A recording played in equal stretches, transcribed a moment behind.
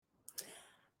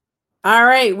All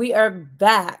right, we are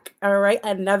back. All right,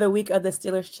 another week of the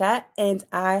Steelers chat, and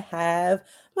I have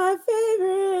my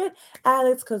favorite,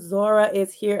 Alex Kozora,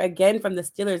 is here again from the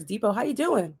Steelers Depot. How you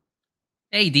doing?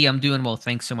 Hey D, I'm doing well.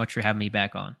 Thanks so much for having me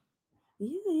back on.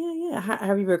 Yeah.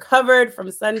 Have you recovered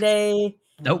from Sunday?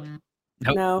 Nope.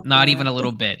 Nope. No, Not yeah, even a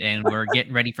little bit. And we're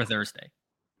getting ready for Thursday.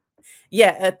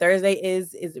 yeah. Thursday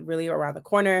is really around the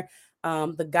corner.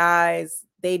 The guys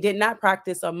they did not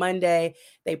practice on Monday.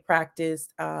 They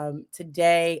practiced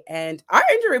today, and our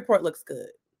injury report looks good.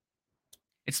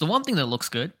 It's the one thing that looks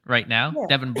good right now. Yeah.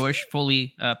 Devin Bush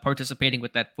fully participating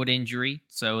with that foot injury.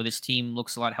 So this team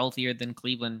looks a lot healthier than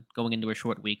Cleveland going into a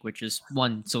short week, which is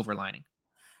one silver lining.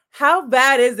 How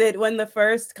bad is it when the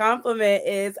first compliment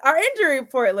is our injury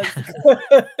report looks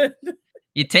good?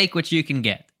 You take what you can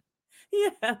get.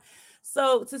 Yeah.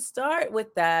 So to start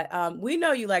with that, we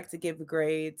know you like to give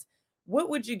grades. What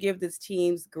would you give this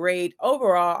team's grade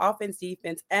overall, offense,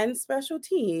 defense, and special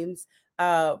teams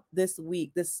this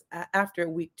week, after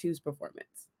week two's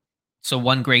performance? So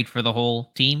one grade for the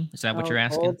whole team. Is that what Oh, you're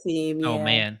whole asking? team, Oh yeah.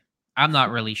 man. I'm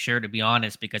not really sure to be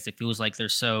honest because it feels like they're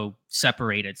so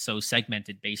separated, so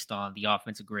segmented based on the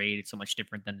offensive grade. It's so much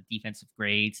different than the defensive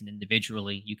grades, and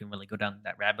individually, you can really go down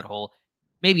that rabbit hole.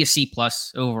 Maybe a C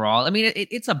plus overall. I mean,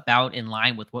 it's about in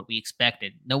line with what we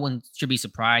expected. No one should be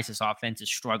surprised this offense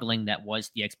is struggling. That was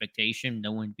the expectation.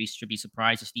 No one should be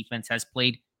surprised this defense has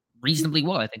played reasonably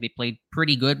well. I think they played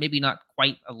pretty good. Maybe not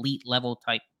quite elite level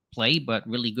type play, but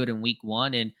really good in week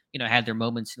one, and had their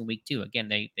moments in week two. Again,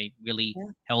 they really Yeah.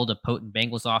 held a potent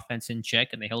Bengals offense in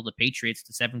check, and they held the Patriots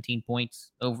to 17 points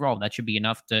overall. That should be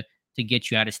enough to get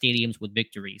you out of stadiums with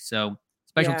victory. So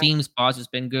special Yeah. teams, Boz has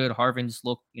been good. Harvin's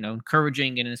looked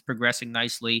encouraging and is progressing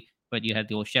nicely, but you had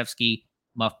the Olszewski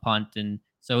muff punt, and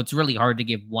so it's really hard to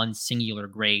give one singular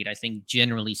grade. I think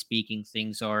generally speaking,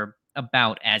 things are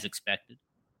about as expected.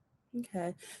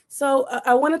 Okay. So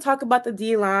I want to talk about the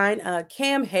D line.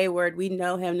 Cam Hayward, we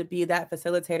know him to be that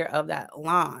facilitator of that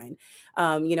line,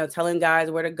 telling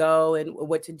guys where to go and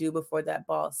what to do before that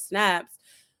ball snaps.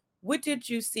 What did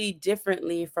you see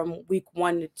differently from week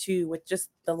 1 to 2 with just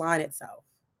the line itself?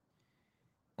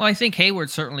 Well, I think Hayward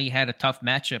certainly had a tough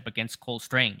matchup against Cole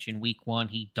Strange. In week one,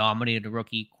 he dominated a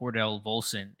rookie Cordell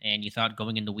Volson, and you thought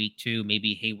going into week two,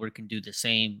 maybe Hayward can do the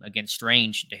same against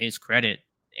Strange. To his credit,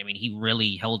 I mean, he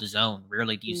really held his own.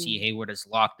 Rarely do you see Mm, Hayward as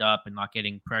locked up and not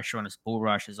getting pressure on his bull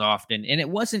rush as often. And it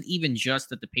wasn't even just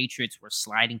that the Patriots were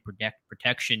sliding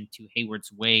protection to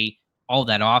Hayward's way all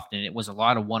that often. It was a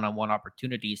lot of one-on-one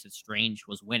opportunities that Strange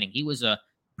was winning. He was a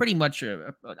pretty much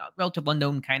a relative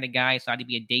unknown kind of guy. Thought he'd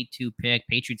be a day two pick.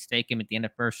 Patriots take him at the end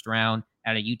of first round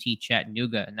out of UT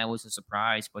Chattanooga, and that was a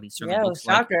surprise. But he certainly yeah, it was looks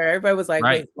like shocker. Everybody was like,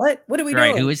 right, wait, what? What are we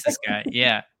right. Who doing? is this guy?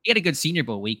 Yeah, he had a good Senior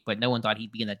Bowl week, but no one thought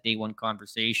he'd be in that day one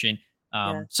conversation.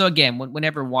 Yeah. So again,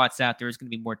 whenever Watt's out, there is going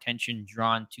to be more attention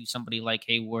drawn to somebody like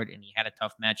Hayward, and he had a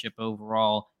tough matchup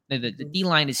overall. The Mhm. D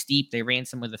line is deep. They ran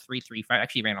some of the 3-3-5.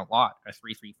 Actually, ran a lot of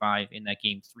 3-3-5 in that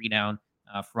game. Three down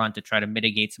front to try to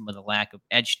mitigate some of the lack of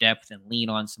edge depth and lean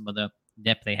on some of the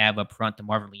depth they have up front. To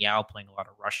Marvin Leal playing a lot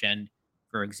of rush end,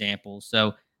 for example.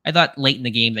 So I thought late in the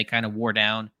game they kind of wore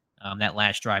down. That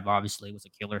last drive obviously was a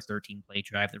killer 13 play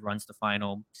drive that runs the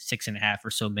final 6.5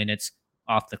 or so minutes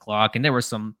off the clock. And there were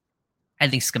some, I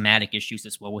think, schematic issues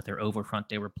as well with their over front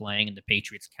they were playing, and the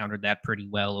Patriots countered that pretty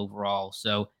well overall.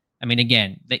 So, I mean,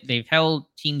 again, they've held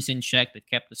teams in check. They've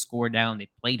kept the score down. They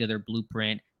play to their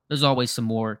blueprint. There's always some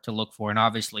more to look for, and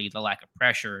obviously, the lack of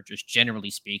pressure, just generally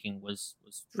speaking, was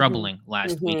Mhm. troubling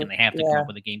last week, Mhm. and they have to come Yeah. up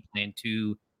with a game plan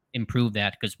to improve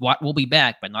that because Watt will be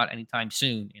back, but not anytime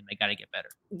soon, and they got to get better.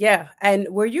 Yeah. And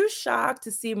were you shocked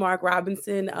to see Mark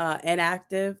Robinson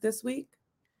inactive this week?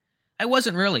 I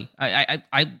wasn't really.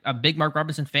 I'm a big Mark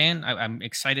Robinson fan. I'm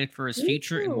excited for his Me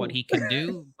future and what too. he can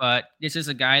do. But this is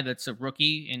a guy that's a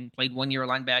rookie and played 1 year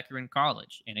linebacker in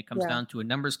college, and it comes Yeah. down to a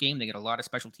numbers game. They get a lot of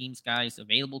special teams guys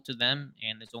available to them,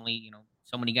 and there's only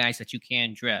so many guys that you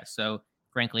can dress. So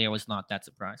frankly, I was not that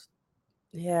surprised.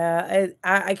 Yeah,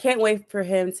 I can't wait for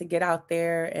him to get out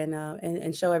there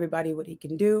and show everybody what he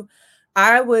can do.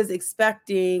 I was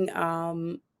expecting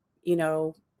you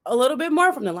know, a little bit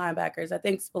more from the linebackers. I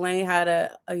think Spillane had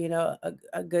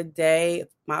a good day.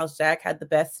 Miles Jack had the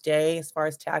best day as far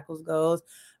as tackles goes.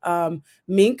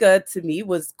 Minka to me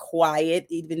was quiet,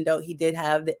 even though he did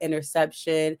have the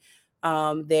interception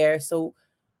there. So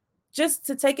just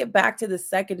to take it back to the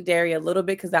secondary a little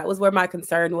bit, because that was where my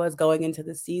concern was going into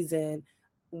the season.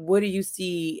 What do you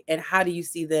see, and how do you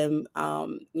see them,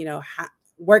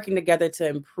 working together to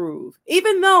improve?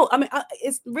 Even though, I mean,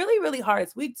 it's really, really hard.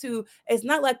 It's week two. It's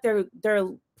not like they're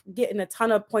getting a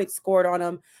ton of points scored on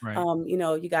them. Right.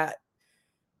 You got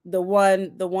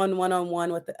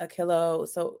one-on-one with a kilo.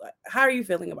 So how are you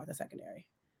feeling about the secondary?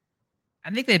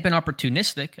 I think they've been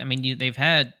opportunistic. I mean, they've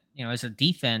had, as a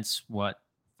defense, what,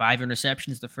 5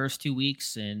 interceptions the first 2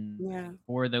 weeks, and I Yeah. think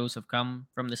four of those have come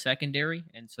from the secondary.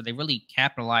 And so they really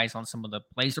capitalize on some of the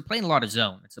plays. They're playing a lot of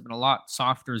zone. It's been a lot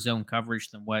softer zone coverage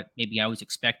than what maybe I was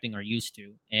expecting or used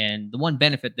to. And the one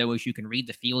benefit, though, is you can read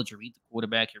the field, you read the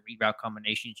quarterback, you read route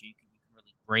combinations, you can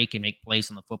really break and make plays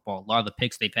on the football. A lot of the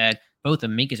picks they've had, both of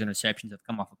Minka's interceptions have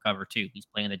come off of cover, too. He's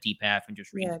playing the deep half and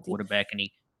just reading Yeah, the quarterback, and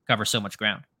he covers so much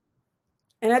ground.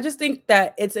 and I just think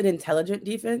that it's an intelligent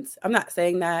defense. I'm not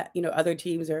saying that, other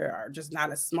teams are just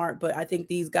not as smart, but I think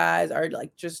these guys are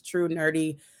like just true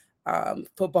nerdy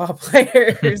football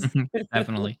players.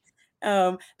 Definitely.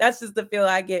 That's just the feel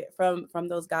I get from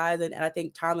those guys. And I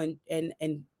think Tom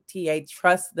and TA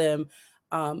trust them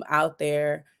out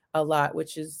there a lot,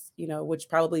 which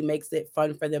probably makes it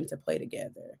fun for them to play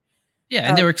together. Yeah,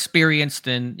 and they're Um, experienced,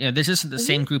 and this isn't the mhm.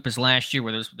 same group as last year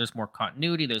where there's more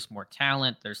continuity, there's more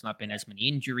talent, there's not been as many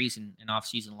injuries and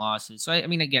off-season losses. So I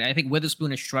mean, again, I think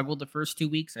Witherspoon has struggled the first 2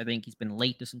 weeks. I think he's been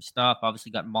late to some stuff. Obviously,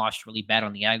 got moshed really bad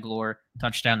on the Aguilar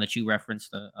touchdown that you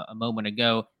referenced a moment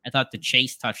ago. I thought the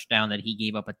Chase touchdown that he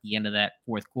gave up at the end of that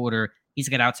fourth quarter, he's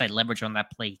got outside leverage on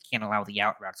that play. He can't allow the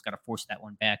out route. He's got to force that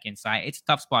one back inside. It's a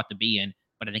tough spot to be in,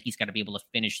 but I think he's got to be able to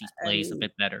finish these I plays a mean,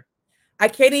 bit better. I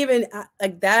can't even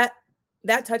like that.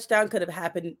 That touchdown could have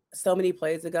happened so many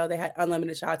plays ago. They had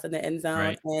unlimited shots in the end zone,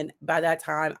 Right. and by that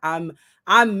time,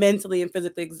 I'm mentally and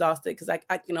physically exhausted because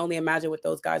I can only imagine what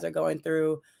those guys are going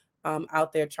through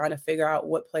out there trying to figure out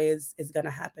what play is going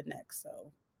to happen next.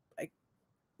 So, like,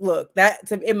 look,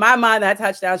 in my mind, that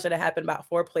touchdown should have happened about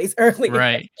 4 plays earlier.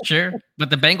 Right, sure. But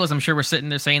the Bengals, I'm sure, were sitting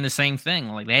there saying the same thing.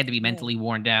 Like, they had to be Yeah. mentally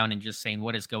worn down and just saying,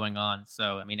 "What is going on?"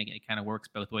 So, I mean, it kind of works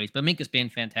both ways. But Minka's been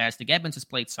fantastic. Edmonds has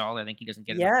played solid. I think he doesn't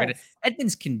get enough credit. Yes.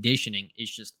 Edmonds' conditioning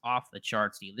is just off the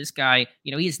charts. This guy,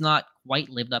 he has not quite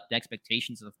lived up to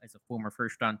expectations as a former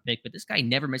first round pick, but this guy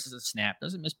never misses a snap,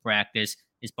 doesn't miss practice.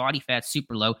 His body fat's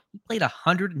super low. He played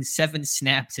 107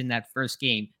 snaps in that first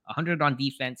game, 100 on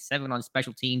defense, 7 on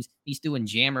special teams. He's doing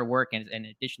jammer work, and in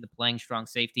addition to playing strong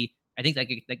safety, I think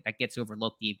that gets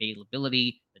overlooked, the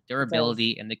availability, the It does.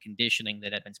 durability, and the conditioning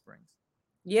that Evans brings.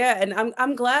 Yeah, and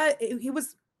I'm glad he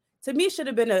was, to me, should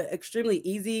have been an extremely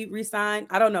easy resign.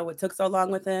 I don't know what took so long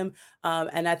with him.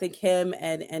 And I think him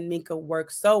and Minka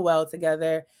work so well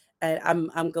together. And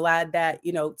I'm glad that,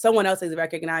 someone else is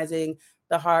recognizing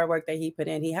the hard work that he put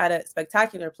in. He had a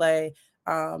spectacular play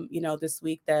this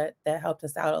week that helped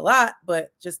us out a lot,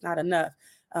 but just not enough.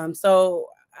 So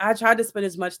I tried to spend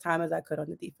as much time as I could on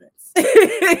the defense.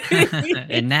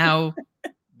 And now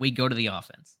we go to the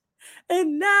offense.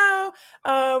 And now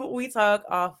we talk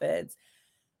offense.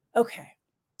 Okay.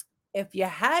 If you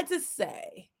had to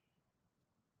say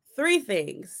three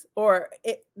things, or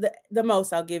the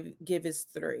most I'll give is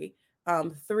three.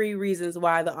 Three reasons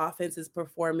why the offense is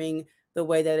performing the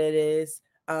way that it is.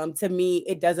 To me,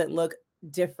 it doesn't look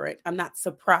different. I'm not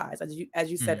surprised, as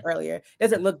you said Mhm. earlier. It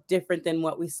doesn't look different than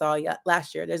what we saw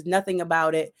last year. There's nothing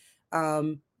about it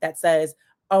that says,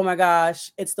 "Oh my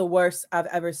gosh, it's the worst I've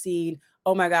ever seen.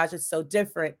 Oh my gosh, it's so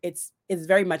different." It's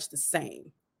very much the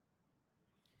same.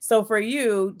 So for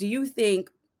you, do you think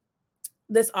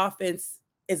this offense,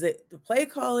 is it the play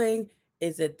calling?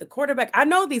 Is it the quarterback? I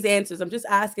know these answers. I'm just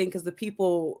asking because the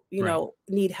people, Right.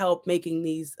 need help making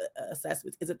these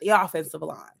assessments. Is it the offensive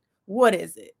line? What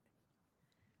is it?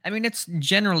 I mean, it's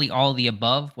generally all the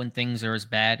above when things are as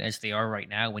bad as they are right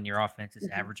now, when your offense is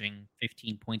Mhm. averaging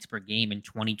 15 points per game in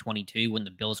 2022, when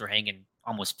the Bills are hanging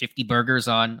almost 50 burgers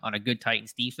on a good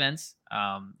Titans defense.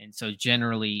 And so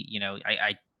generally,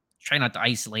 I try not to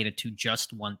isolate it to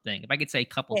just one thing. If I could say a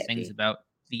couple Can't things be. about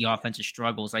the Yeah. offensive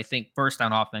struggles, I think first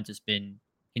down offense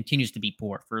continues to be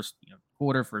poor. First,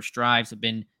 quarter, first drives have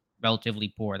been relatively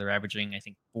poor. They're averaging, I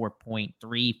think,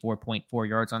 4.3, 4.4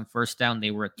 yards on first down. They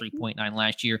were at Mhm. 3.9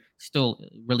 last year. Still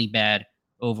really bad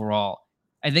overall.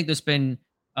 I think there's been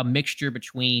a mixture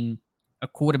between a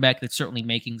quarterback that's certainly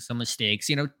making some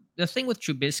mistakes. The thing with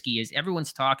Trubisky is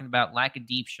everyone's talking about lack of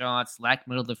deep shots, lack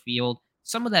middle of the field.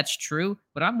 Some of that's true,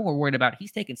 but I'm more worried about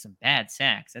he's taking some bad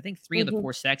sacks. I think 3 of the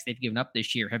 4 sacks they've given up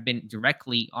this year have been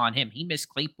directly on him. He missed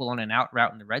Claypool on an out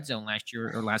route in the red zone last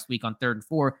year or last week on 3rd and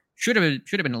 4. Should have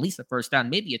been at least a first down,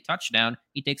 maybe a touchdown.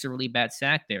 He takes a really bad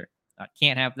sack there.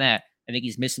 Can't have that. I think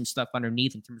he's missing stuff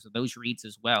underneath in terms of those reads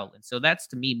as well. And so that's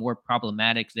to me more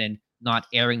problematic than not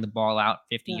airing the ball out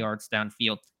 50 Yeah. yards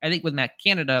downfield. I think with Matt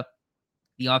Canada,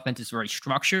 the offense is very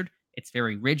structured. It's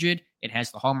very rigid. It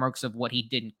has the hallmarks of what he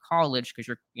did in college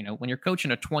because when you're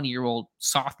coaching a 20-year-old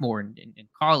sophomore in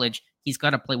college, he's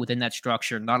got to play within that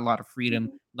structure, not a lot of freedom.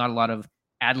 Mhm. not a lot of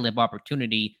ad lib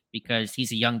opportunity because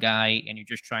he's a young guy and you're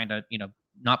just trying to,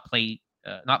 not play,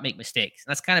 not make mistakes.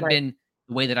 And that's kind of Right. been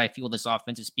the way that I feel this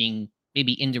offense is being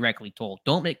maybe indirectly told.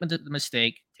 Don't make the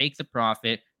mistake, take the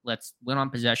profit. Let's win on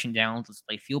possession downs. Let's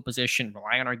play field position,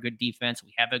 rely on our good defense.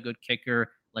 We have a good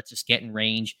kicker. Let's just get in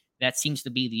range. That seems to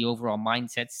be the overall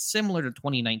mindset, similar to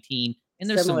 2019. And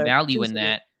there's some Similar. value Too in similar.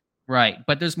 that. Right.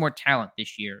 But there's more talent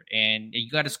this year. And you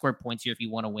got to score points here if you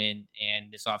want to win.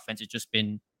 And this offense has just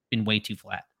been way too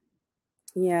flat.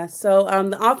 Yeah. So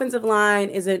the offensive line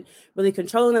isn't really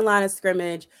controlling the line of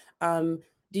scrimmage. Um,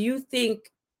 do you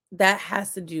think that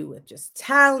has to do with just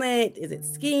talent? Is it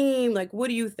scheme? Like, what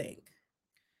do you think?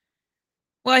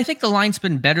 Well, I think the line's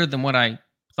been better than what I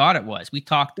thought it was. We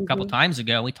talked a couple Hmm. times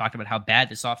ago. We talked about how bad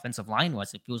this offensive line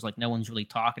was. It feels like no one's really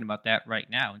talking about that right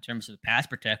now in terms of the pass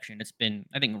protection. It's been,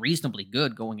 I think, reasonably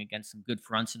good going against some good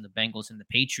fronts in the Bengals and the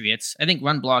Patriots. I think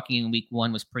run blocking in week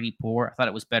one was pretty poor. I thought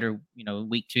it was better, in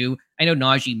week two. I know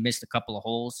Najee missed a couple of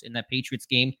holes in that Patriots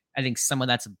game. I think some of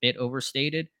that's a bit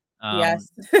overstated. Um,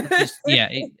 Yes. just yeah,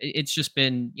 it's just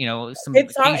been some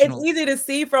It's hard. It's occasional easy to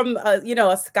see from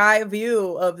a sky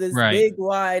view of this right. big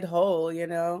wide hole,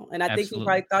 and I think he Absolutely.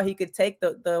 probably thought he could take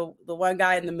the one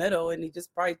guy in the middle, and he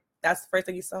just probably that's the first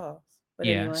thing he saw. But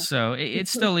Yeah, anyway. so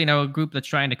it's still, a group that's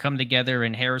trying to come together,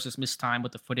 and Harris has missed time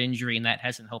with the foot injury, and that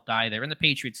hasn't helped either. And the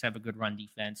Patriots have a good run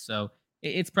defense, so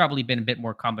it's probably been a bit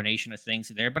more combination of things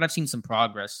there. But I've seen some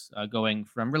progress going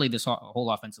from really this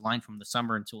whole offensive line from the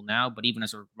summer until now. But even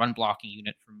as a run blocking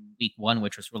unit from week one,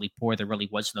 which was really poor, there really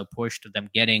was no push to them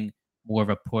getting more of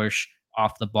a push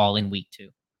off the ball in week two.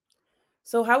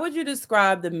 So how would you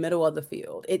describe the middle of the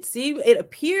field? It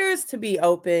appears to be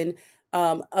open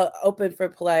for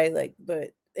play, like, but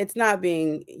it's not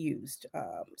being used.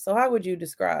 So how would you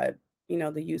describe,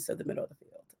 the use of the middle of the field?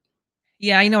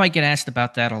 Yeah, I know I get asked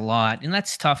about that a lot, and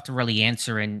that's tough to really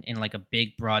answer in like a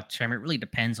big broad term. It really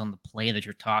depends on the play that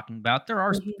you're talking about. There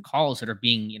are Mhm. calls that are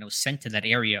being, sent to that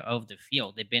area of the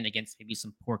field. They've been against maybe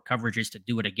some poor coverages to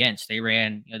do it against. They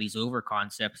ran, these over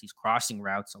concepts, these crossing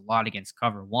routes a lot against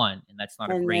cover one, and that's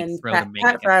not a And great then throw to Pat make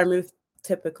Pat against. Freiermuth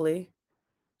typically.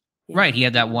 Right, Yeah. he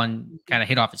had that one Mhm. kinda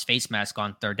hit off his face mask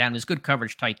on third down. It was good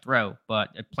coverage, tight throw,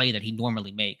 but a play that he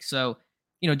normally makes. So,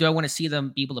 do I wanna see them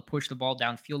be able to push the ball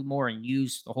downfield more and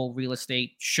use the whole real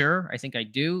estate? Sure, I think I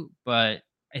do, but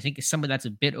I think some of that's a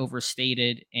bit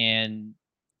overstated and,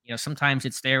 sometimes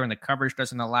it's there and the coverage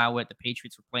doesn't allow it. The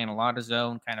Patriots were playing a lot of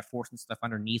zone, kinda forcing stuff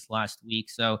underneath last week.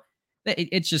 So,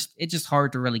 it's just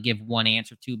hard to really give one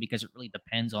answer to because it really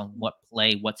depends on what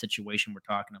play, what situation we're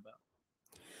talking about.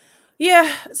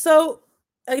 Yeah, so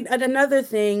another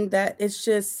thing that is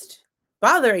just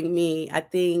bothering me, I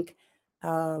think,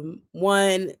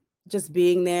 one, just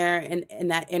being there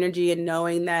and that energy and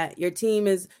knowing that your team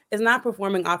is not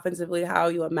performing offensively how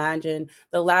you imagine.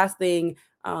 The last thing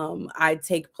I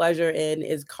take pleasure in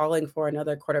is calling for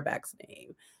another quarterback's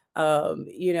name.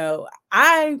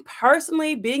 I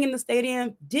personally, being in the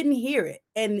stadium, didn't hear it,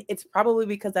 and it's probably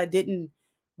because I didn't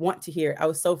want to hear it. I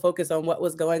was so focused on what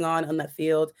was going on the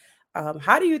field.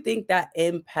 How do you think that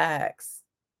impacts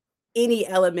any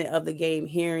element of the game,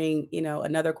 hearing,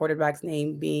 another quarterback's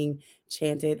name being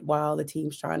chanted while the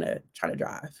team's trying to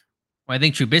drive? Well, I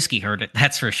think Trubisky heard it.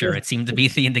 That's for sure. Yeah. It seemed to be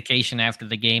the indication after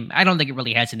the game. I don't think it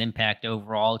really has an impact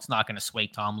overall. It's not going to sway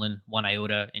Tomlin one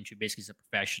iota. And Trubisky's a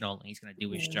professional, and he's going to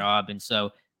do his Yeah. job. And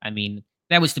so, I mean,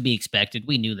 that was to be expected.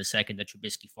 We knew the second that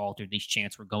Trubisky faltered, these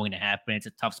chants were going to happen. It's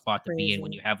a tough spot to be in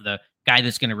when Crazy. you have the guy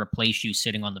that's going to replace you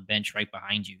sitting on the bench right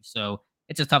behind you. So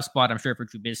it's a tough spot, I'm sure, for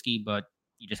Trubisky, but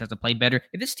you just have to play better.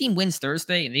 If this team wins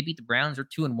Thursday and they beat the Browns, they're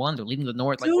 2-1, they're leading the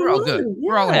North, like 2 we're and all good. 1,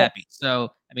 We're all yeah. happy.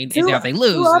 So I mean, and 2 now if they 2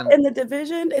 lose, up then in the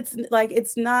division,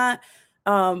 it's not,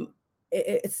 um,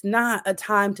 it's not a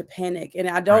time to panic, and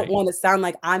I don't right. wanna sound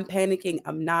like I'm panicking,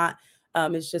 I'm not.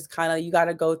 It's just kinda you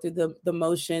gotta go through the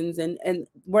motions, and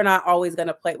we're not always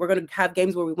gonna play we're gonna have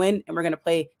games where we win, and we're gonna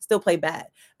still play bad,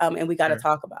 and we gotta Sure.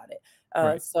 talk about it.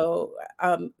 Right.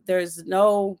 There's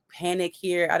no panic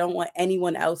here. I don't want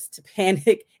anyone else to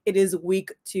panic. It is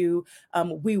week 2.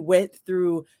 We went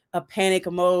through a panic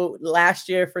mode last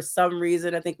year for some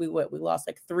reason. I think we lost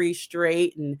like 3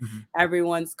 straight, and Mhm.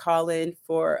 everyone's calling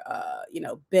for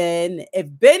Ben. If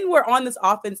Ben were on this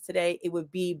offense today, it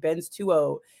would be Ben's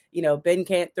 2-0. Ben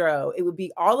can't throw. It would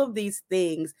be all of these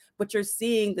things, but you're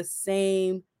seeing the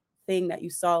same thing that you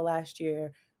saw last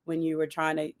year when you were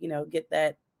trying to, get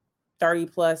that 30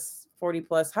 plus, 40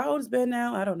 plus. How old is Ben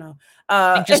now? I don't know.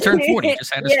 I think just turned 40,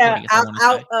 just had his Yeah, 40th, I wanna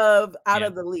out say. of out Yeah.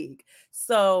 of the league.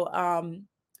 So,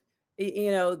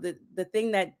 the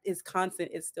thing that is constant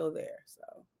is still there. So,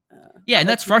 Yeah, I'll and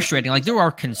let that's you take frustrating. the Like, there feedback.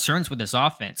 are concerns with this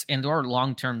offense, and there are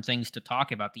long-term things to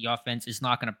talk about. The offense is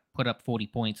not gonna put up 40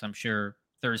 points, I'm sure,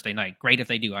 Thursday night. Great if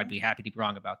they do. I'd be happy to be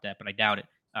wrong about that, but I doubt it.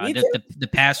 Me The too.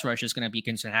 pass rush is gonna be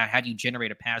concerned. How do you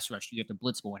generate a pass rush? Do you have to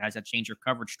blitz more? How does that change your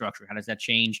coverage structure? How does that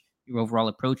change your overall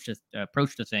approach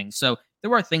to things? So,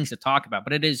 there are things to talk about,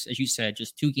 but it is, as you said,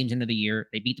 just 2 games into the year.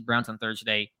 They beat the Browns on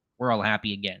Thursday. We're all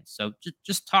happy again. So,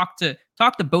 just talk to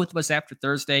both of us after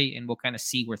Thursday, and we'll kinda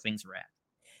see where things are at.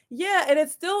 Yeah, and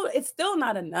it's still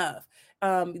not enough.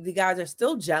 The guys are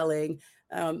still gelling.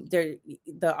 They're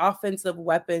the offensive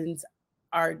weapons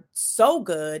are so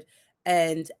good,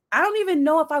 and I don't even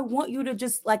know if I want you to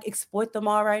just like exploit them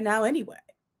all right now. Anyway,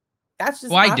 that's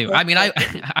just Well, I my do. I mean, personal I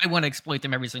opinion. I want to exploit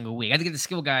them every single week. I think the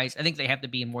skill guys, I think they have to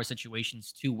be in more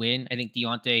situations to win. I think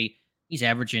Deontay, he's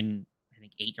averaging, I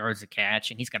think, 8 yards a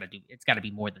catch, and he's got to do. It's got to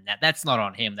be more than that. That's not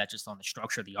on him. That's just on the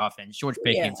structure of the offense. George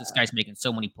Yeah, Pickens, this guy's making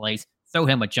so many plays. Throw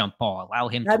him a jump ball. Allow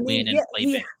him I to mean, win and yeah, play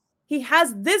he big. he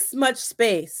has this much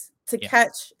space to Yeah,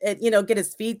 catch and get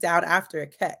his feet down after a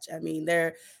catch. I mean,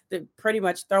 they're pretty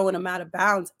much throwing him out of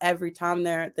bounds every time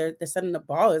they're sending the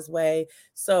ball his way.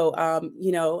 So,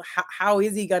 how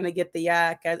is he going to get the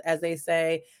yak, as they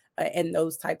say, in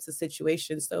those types of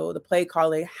situations? So the play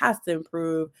calling has to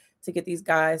improve to get these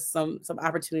guys some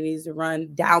opportunities to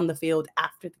run down the field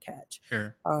after the catch.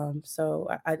 sure. So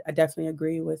I definitely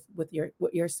agree with your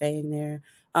what you're saying there.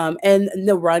 And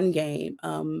the run game.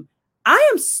 I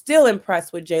am still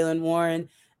impressed with Jalen Warren.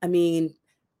 I mean,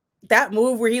 that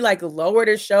move where he like lowered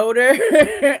his shoulder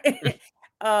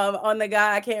on the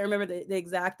guy. I can't remember the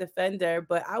exact defender,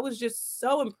 but I was just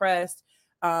so impressed.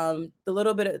 The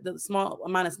little bit of the small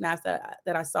amount of snaps that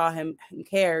I saw him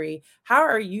carry. How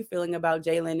are you feeling about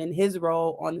Jalen and his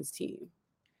role on this team?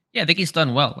 Yeah, I think he's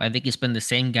done well. I think he's been the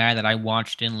same guy that I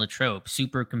watched in Latrobe.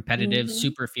 Super competitive, Hmm.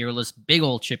 super fearless, big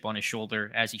old chip on his shoulder,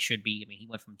 as he should be. I mean, he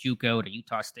went from JUCO to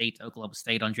Utah State to Oklahoma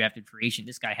State, undrafted free agent.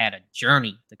 This guy had a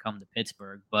journey to come to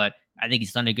Pittsburgh, but I think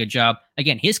he's done a good job.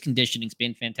 Again, his conditioning's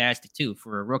been fantastic too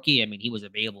for a rookie. I mean, he was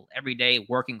available every day,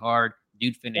 working hard.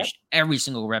 Dude Yep. finished every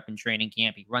single rep in training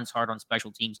camp. He runs hard on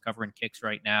special teams, covering kicks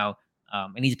right now.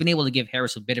 And he's been able to give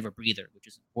Harris a bit of a breather, which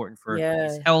is important for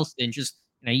his Yeah. health and just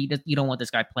you don't want this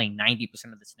guy playing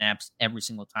 90% of the snaps every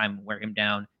single time and wear him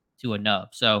down to a nub.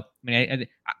 So, I mean,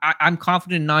 I'm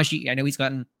confident in Najee. I know he's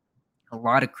gotten a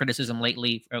lot of criticism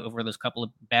lately over those couple of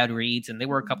bad reads, and they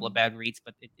were a couple of Mhm. bad reads,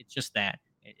 but it's just that.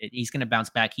 He's going to bounce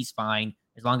back. He's fine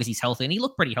as long as he's healthy, and he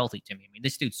looked pretty healthy to me. I mean,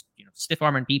 this dude's stiff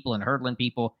arming people and hurdling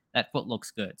people. That foot looks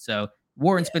good. So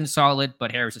Warren's Yeah. been solid,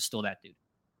 but Harris is still that dude.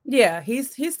 Yeah,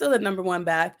 he's still the number one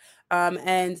back.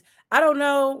 And I don't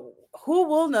know who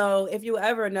will know if you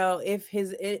ever know if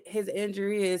his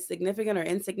injury is significant or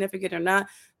insignificant or not.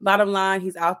 Bottom line,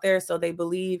 he's out there, so they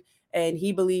believe, and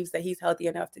he believes that he's healthy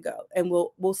enough to go, and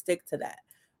we'll stick to that.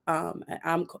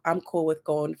 I'm cool with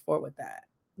going forward with that.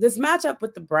 This matchup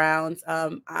with the Browns,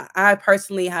 I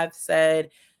personally have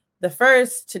said the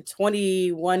first to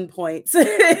 21 points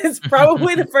is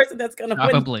probably the person that's going to win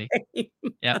Probably. the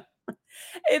game. Yeah.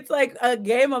 It's like a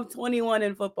game of 21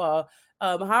 in football.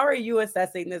 How are you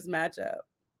assessing this matchup?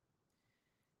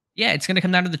 Yeah, it's going to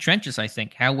come down to the trenches, I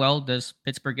think. How well does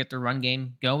Pittsburgh get their run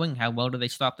game going? How well do they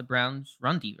stop the Browns'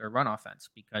 run offense?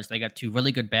 Because they got two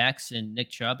really good backs in Nick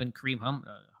Chubb and Kareem Hunt,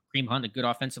 a good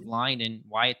offensive line, and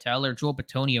Wyatt Teller, Joel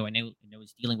Batonio. I know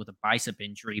he's dealing with a bicep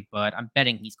injury, but I'm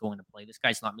betting he's going to play. This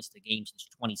guy's not missed a game since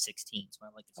 2016, so I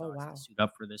like his Oh, odds to wow. suit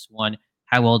up for this one.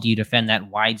 How well do you defend that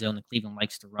wide zone that Cleveland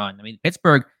likes to run? I mean,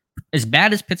 Pittsburgh, as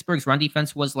bad as Pittsburgh's run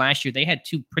defense was last year, they had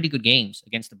two pretty good games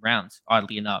against the Browns,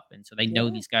 oddly enough. And so they know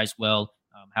Yeah. these guys well.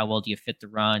 How well do you fit the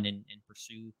run and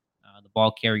pursue the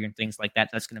ball carrier and things like that?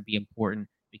 That's going to be important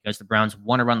because the Browns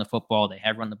want to run the football. They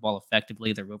have run the ball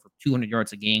effectively. They're over 200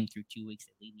 yards a game through 2 weeks.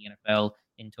 They lead the NFL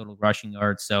in total rushing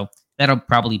yards. So that'll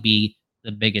probably be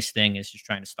the biggest thing is just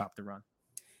trying to stop the run.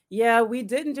 Yeah, we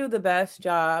didn't do the best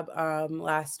job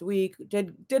last week.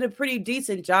 Did a pretty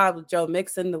decent job with Joe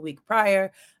Mixon the week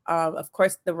prior. Of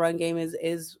course, the run game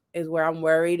is where I'm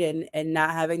worried, and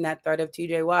not having that threat of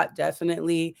TJ Watt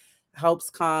definitely helps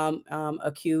calm a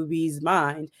QB's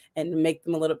mind and make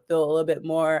them feel a little bit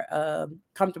more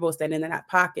comfortable standing in that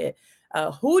pocket.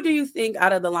 Who do you think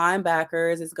out of the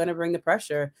linebackers is going to bring the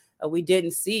pressure? We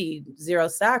didn't see 0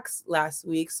 sacks last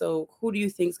week, so who do you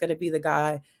think is going to be the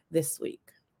guy this week?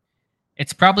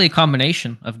 It's probably a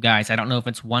combination of guys. I don't know if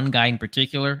it's one guy in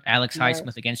particular. Alex Right.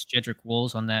 Highsmith against Jedrick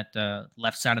Wills on that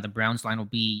left side of the Browns line will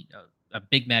be a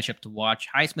big matchup to watch.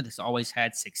 Highsmith has always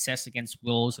had success against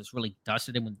Wills, has really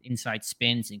dusted him with inside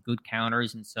spins and good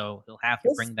counters, and so he'll have to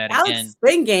This bring that Alex again.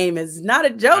 spin game is not a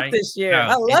joke Right? this year. I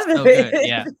No, it's love so good,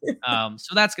 yeah. it.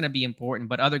 So that's gonna be important,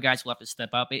 but other guys will have to step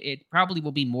up. It probably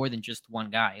will be more than just one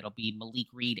guy. It'll be Malik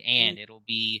Reed, and it'll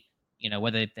be,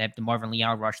 whether they have the Marvin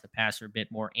Leal rush the passer a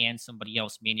bit more and somebody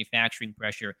else manufacturing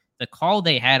pressure. The call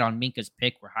they had on Minka's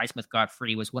pick where Highsmith got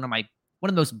free was one of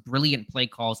the most brilliant play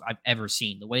calls I've ever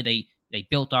seen. The way they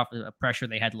built off the pressure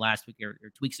they had last week or 2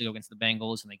 weeks ago against the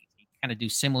Bengals, and they kind of do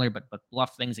similar but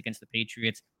bluff things against the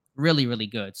Patriots. Really, really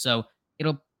good. So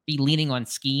it'll be leaning on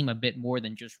scheme a bit more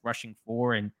than just rushing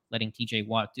four and letting TJ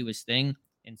Watt do his thing.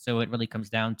 And so it really comes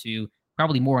down to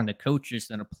probably more on the coaches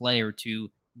than a player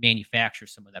to manufacture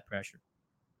some of that pressure.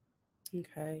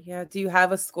 Okay. Yeah. Do you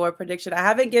have a score prediction? I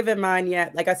haven't given mine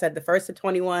yet. Like I said, the first to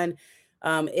 21.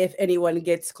 If anyone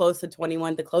gets close to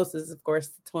 21, the closest, of course,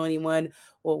 to 21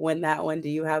 will win that one. Do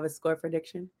you have a score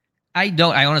prediction? I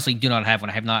don't. I honestly do not have one.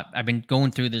 I have not. I've been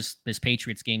going through this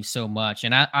Patriots game so much,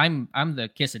 and I'm the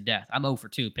kiss of death. I'm 0 for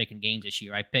 2 picking games this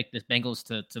year. I picked the Bengals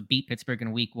to beat Pittsburgh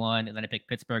in week 1, and then I picked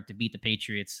Pittsburgh to beat the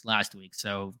Patriots last week.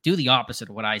 So do the opposite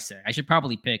of what I say. I should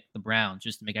probably pick the Browns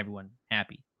just to make everyone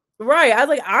happy. Right. I was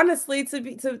like, honestly, to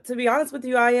be honest with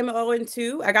you, I am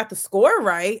 0-2. I got the score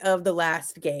right of the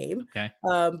last game. Okay.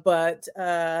 But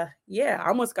yeah, I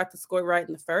almost got the score right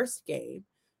in the first game.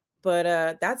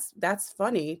 But that's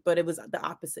funny, but it was the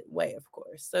opposite way, of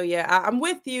course. So yeah, I'm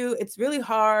with you. It's really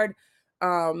hard.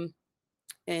 Um,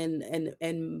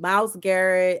 and Miles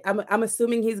Garrett, I'm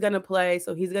assuming he's gonna play,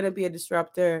 so he's gonna be a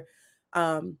disruptor.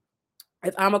 Um,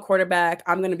 if I'm a quarterback,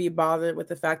 I'm gonna be bothered with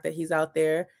the fact that he's out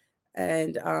there.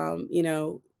 And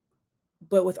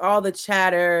but with all the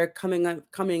chatter coming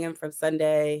in from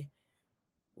Sunday,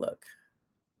 look,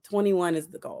 21 is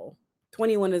the goal.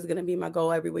 21 is going to be my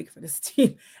goal every week for this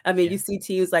team. I mean, Yeah. you see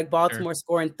teams like Sure. Baltimore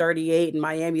scoring 38 and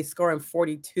Miami scoring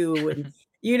 42, and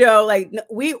like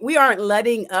we aren't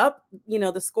letting up,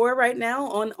 the score right now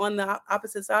on the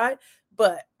opposite side.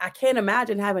 But I can't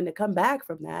imagine having to come back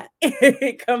from that,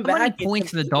 come How many back and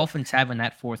points did the compete. Dolphins have in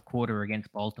that fourth quarter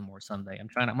against Baltimore Sunday? I'm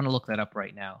gonna look that up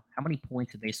right now. How many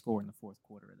points did they score in the fourth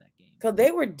quarter of that game? Because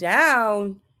they were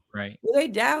down. Right. Were they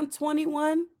down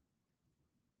 21?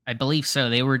 I believe so.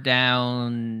 They were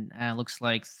down, looks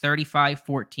like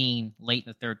 35-14 late in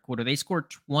the third quarter. They scored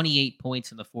 28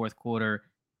 points in the fourth quarter.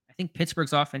 I think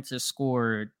Pittsburgh's offense has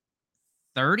scored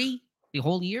 30 the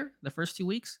whole year, the first 2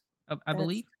 weeks, I That's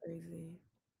believe. crazy.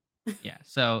 Yeah,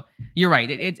 so you're right.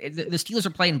 The Steelers are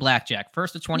playing blackjack.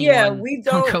 First to Yeah, 21, we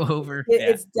don't don't. go over. Yeah.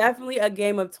 It's definitely a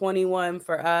game of 21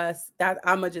 for us. That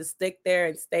I'm gonna just stick there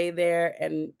and stay there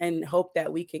and hope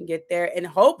that we can get there and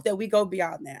hope that we go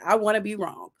beyond that. I want to be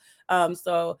wrong.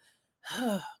 So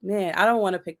man, I don't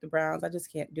want to pick the Browns. I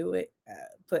just can't do it.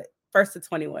 But first to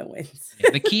 21 wins.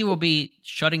 Yeah, the key will be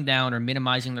shutting down or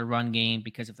minimizing the run game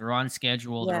because if they're on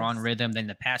schedule, they're on Yes. rhythm, then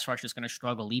the pass rush is going to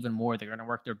struggle even more. They're going to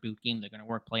work their boot game, they're going to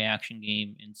work play action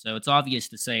game. And so it's obvious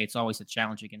to say it's always a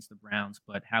challenge against the Browns,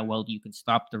 but how well you can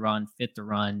stop the run, fit the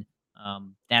run,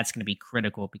 that's going to be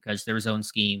critical because their zone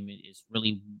scheme is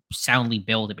really soundly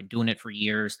built. They've been doing it for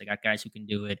years. They got guys who can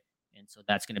do it. And so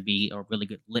that's going to be a really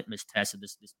good litmus test of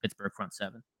this Pittsburgh front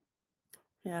seven.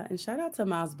 Yeah, and shout out to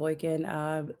Miles Boykin.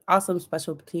 Awesome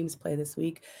special teams play this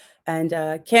week. And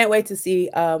can't wait to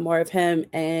see more of him.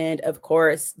 And of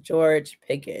course, George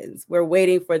Pickens. We're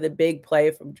waiting for the big play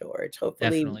from George.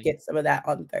 Hopefully, we Definitely. get some of that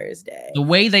on Thursday. The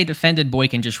way they defended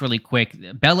Boykin, just really quick,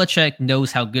 Belichick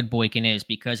knows how good Boykin is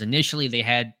because initially they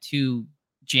had two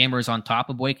jammers on top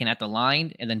of Boykin at the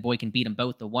line, and then Boykin beat him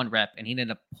both the one rep, and he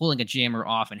ended up pulling a jammer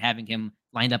off and having him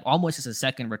lined up almost as a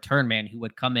second return man who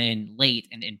would come in late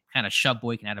and kind of shove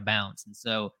Boykin out of bounds. And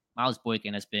so Miles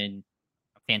Boykin has been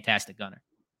a fantastic gunner.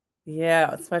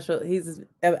 Yeah, he's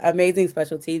an amazing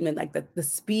special team and like the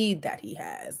speed that he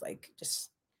has, like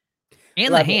just And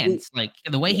the love it. hands, like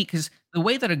because the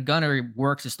way that a gunner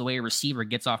works is the way a receiver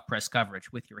gets off press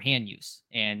coverage with your hand use.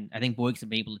 And I think Boyk's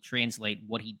been able to translate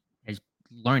what he has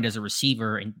learned as a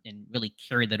receiver and really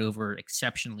carry that over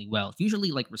exceptionally well.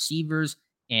 Usually, like receivers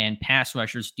and pass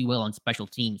rushers do well on special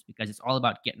teams because it's all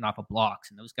about getting off of blocks.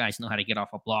 And those guys know how to get off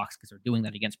of blocks because they're doing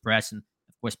that against press. And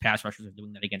of course, pass rushers are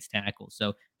doing that against tackles.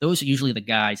 So those are usually the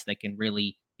guys that can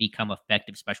really become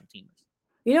effective special teamers.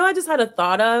 I just had a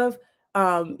thought of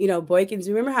Boykins,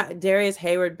 you remember how Darius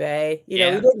Hayward Bay, we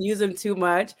Yeah. didn't use him too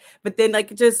much, but then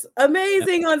like just Yep.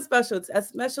 amazing on a special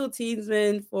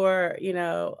teamsman for,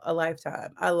 a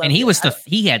lifetime. I And loved it.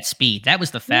 he had speed. That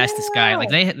was the fastest guy.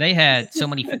 Like Yeah. they had so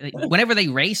many. Whenever they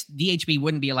raced, DHB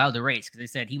wouldn't be allowed to race because they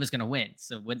said he was going to win.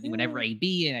 So whenever Yeah.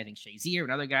 AB and I think Shazier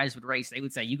and other guys would race, they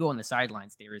would say, "You go on the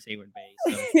sidelines, Darius Hayward Bay."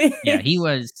 So yeah, he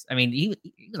was. I mean, he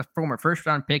was a former first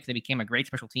round pick that became a great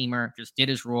special teamer. Just did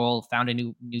his role, found a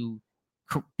new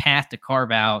path to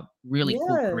carve out. Really cool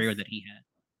career Yes. that he had.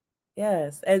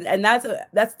 Yes, and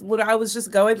that's when I was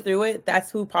just going through it. That's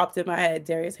who popped in my head,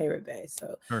 Darius Hayward Bay.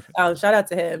 So, Perfect. shout out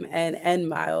to him and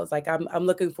Miles. Like I'm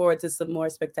looking forward to some more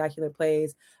spectacular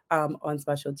plays on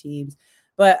special teams.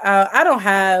 But I don't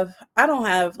have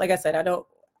like I said, I don't.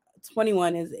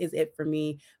 21 is it for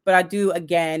me. But I do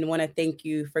again want to thank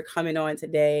you for coming on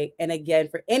today. And again,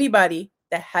 for anybody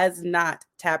that has not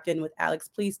tapped in with Alex,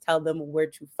 please tell them where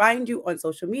to find you on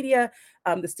social media.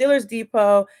 The Steelers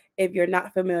Depot, if you're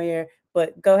not familiar,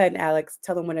 but go ahead and Alex,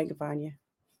 tell them where they can find you.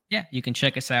 Yeah, you can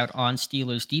check us out on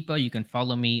Steelers Depot. You can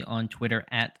follow me on Twitter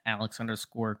at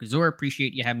Alex_Kozora.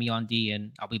 Appreciate you having me on, D,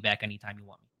 and I'll be back anytime you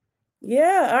want me.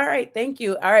 Yeah. All right. Thank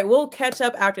you. All right. We'll catch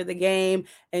up after the game.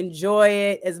 Enjoy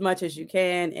it as much as you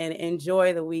can and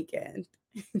enjoy the weekend.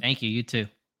 Thank you. You too.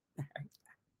 All right.